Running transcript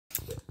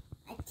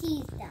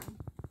tease them.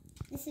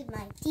 This is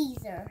my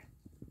teaser,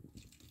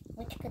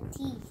 which could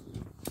tease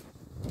you.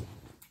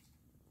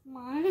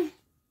 1,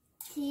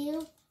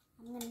 2.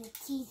 I'm gonna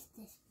tease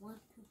this. 1,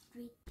 2,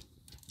 3.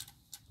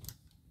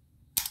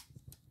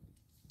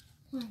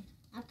 1.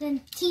 I'm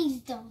gonna tease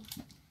them.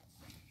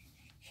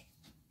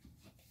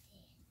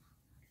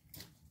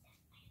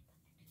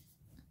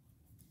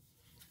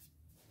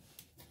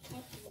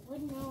 Actually, you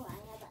wouldn't know I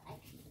have an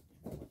ice.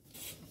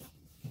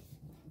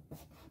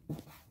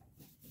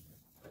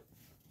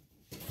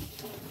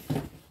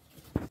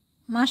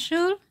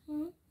 Masrur,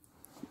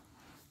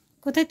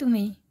 কোথায়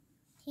তুমি?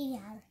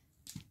 Here.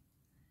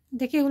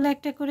 দেখি এগুলো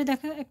একটা করে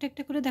দেখাও,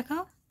 একটা করে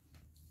দেখাও।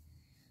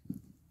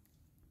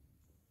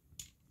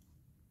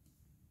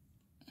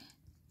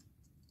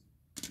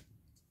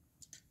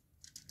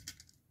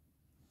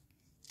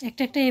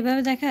 একটা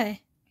এভাবে দেখায়।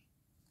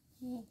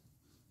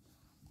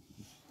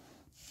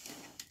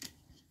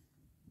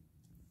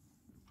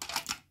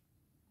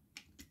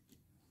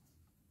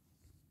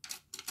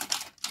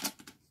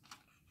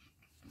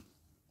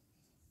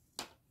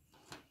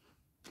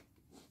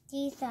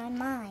 These are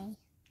mine.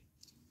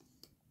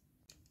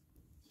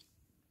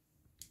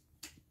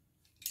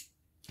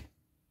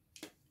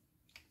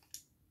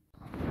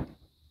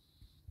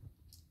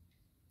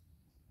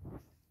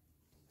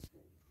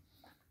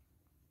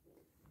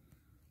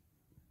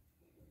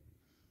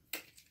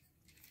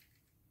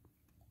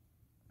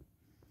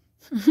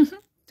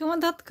 তোমার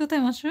দাঁত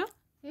কোথায় মাসরুর?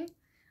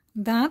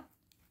 দাঁত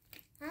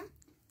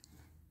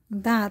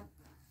দাঁত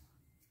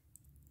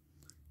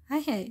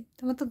হাই হাই,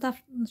 তোমার তো দাঁত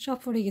সব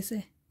পড়ে গেছে,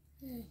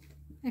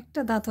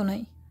 একটা দাঁতও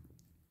নাই।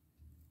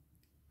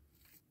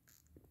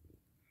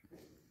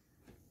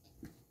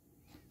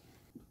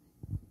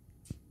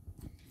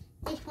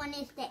 This one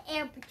is the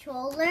air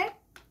patroller.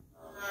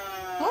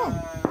 Oh.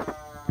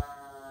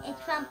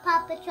 It's from Paw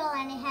Patrol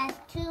and it has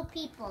 2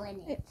 people in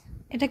it.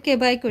 এটা কে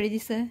বাই করে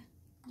দিছে?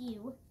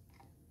 You.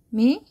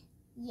 Me?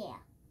 Yeah.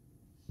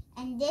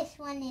 And this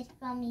one is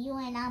from you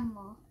and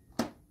Ammo.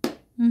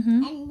 Mm-hmm.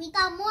 And we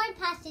got more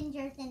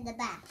passengers in the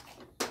back.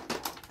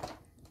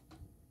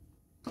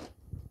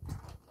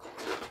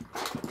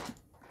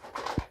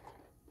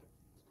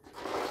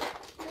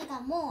 We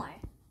got more.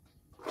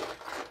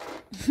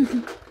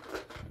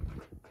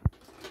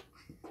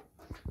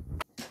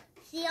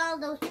 See all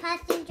those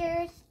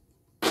passengers?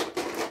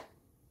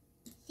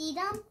 See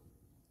them?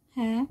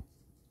 হ্যাঁ।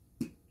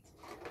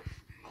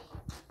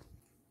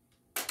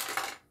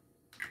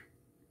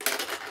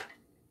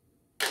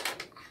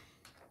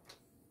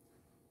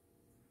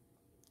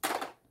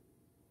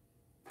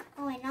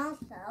 Oh, and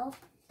also,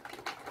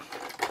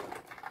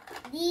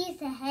 these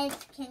heads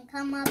can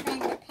come up in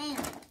the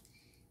pants.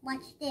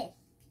 Watch this.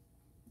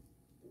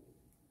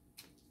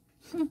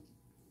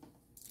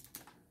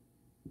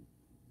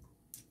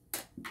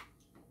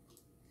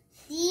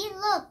 See,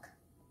 look.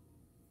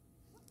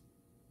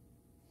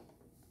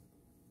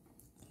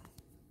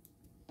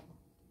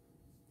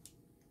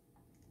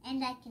 And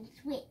I can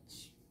switch.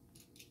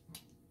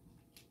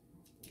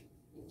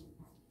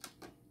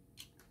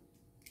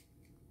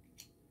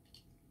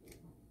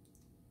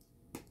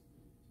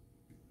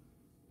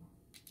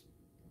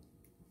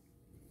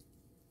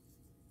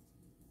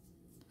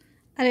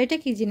 আর এটা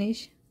কি জিনিস?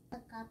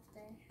 Look up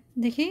there.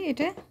 দেখি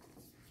এটা।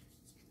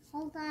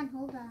 Hold on,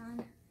 hold on.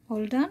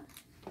 Hold on.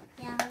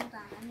 Yeah, hold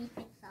on. Let me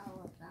fix all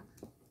of them.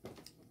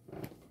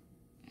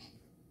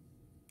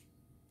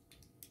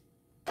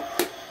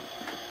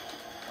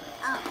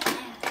 Oh,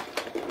 man.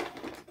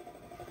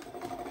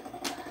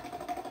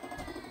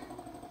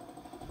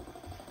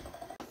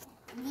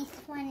 This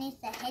one is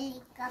a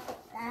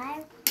helicopter.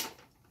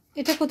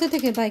 এটা কোথা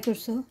থেকে by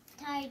করছো?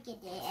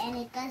 Targeted, and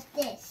it does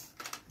this.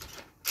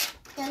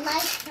 The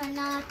lights are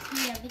not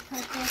here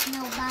because there's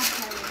no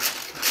battery.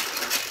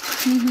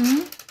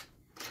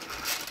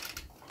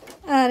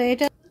 আর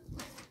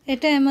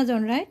এটা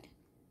Amazon, right?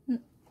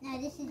 Now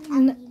this is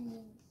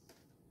ambulance.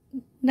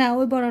 না,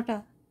 ওই বড়টা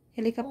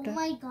helicopter. Oh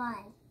my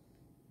god.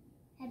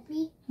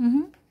 Happy?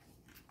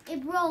 It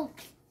broke.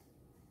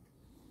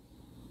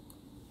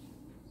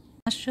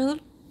 Masrur,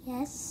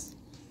 Yes.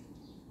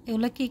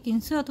 এগুলা কি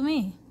কিনছো তুমি?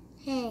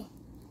 Hey.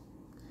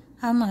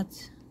 How much?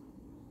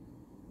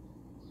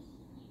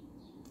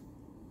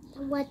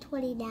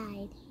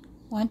 129.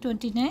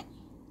 129?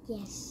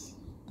 Yes.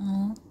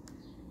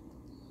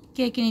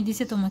 কে কিনে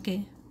দিছে তোমাকে?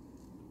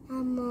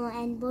 Ammo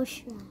and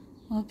Bushra.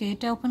 ওকে,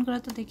 এটা ওপেন করা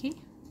তো দেখি।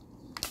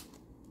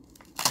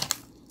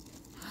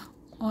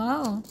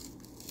 ওয়াও,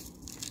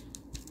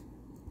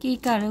 কি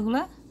কার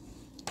এগুলা?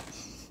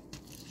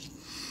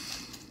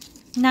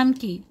 নাম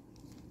কি?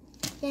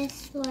 This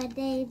one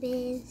name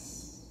is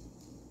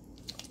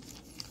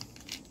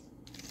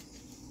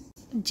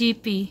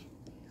GP.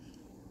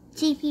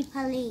 GP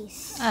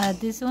Police.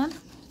 This one?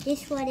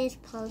 This one is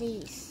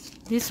Police.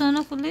 This one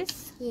of police?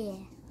 Yeah.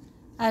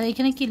 আর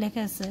এখানে কি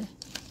লেখা আছে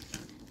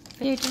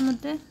এটার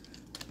মধ্যে?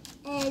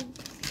 And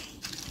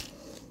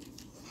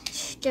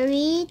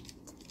street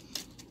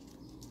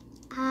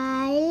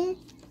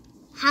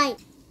height.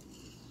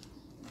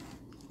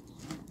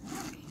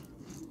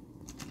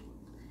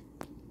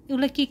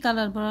 এগুলো কি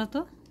কালার বলো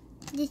তো?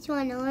 This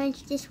one orange,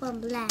 this one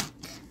black.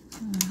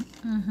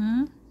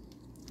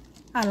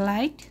 R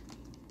light?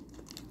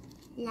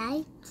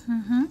 Light.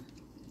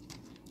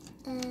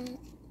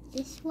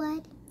 This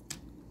one.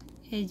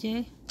 এই যে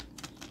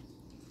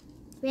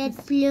Red,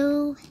 blue.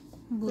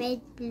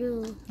 Red,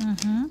 blue.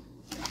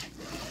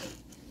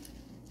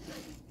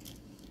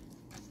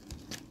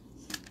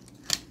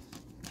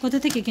 কোথা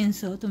থেকে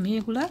কিনছো তুমি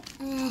এগুলা?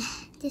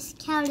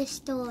 Discount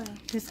store.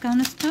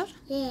 Discount store?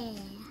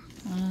 Yeah.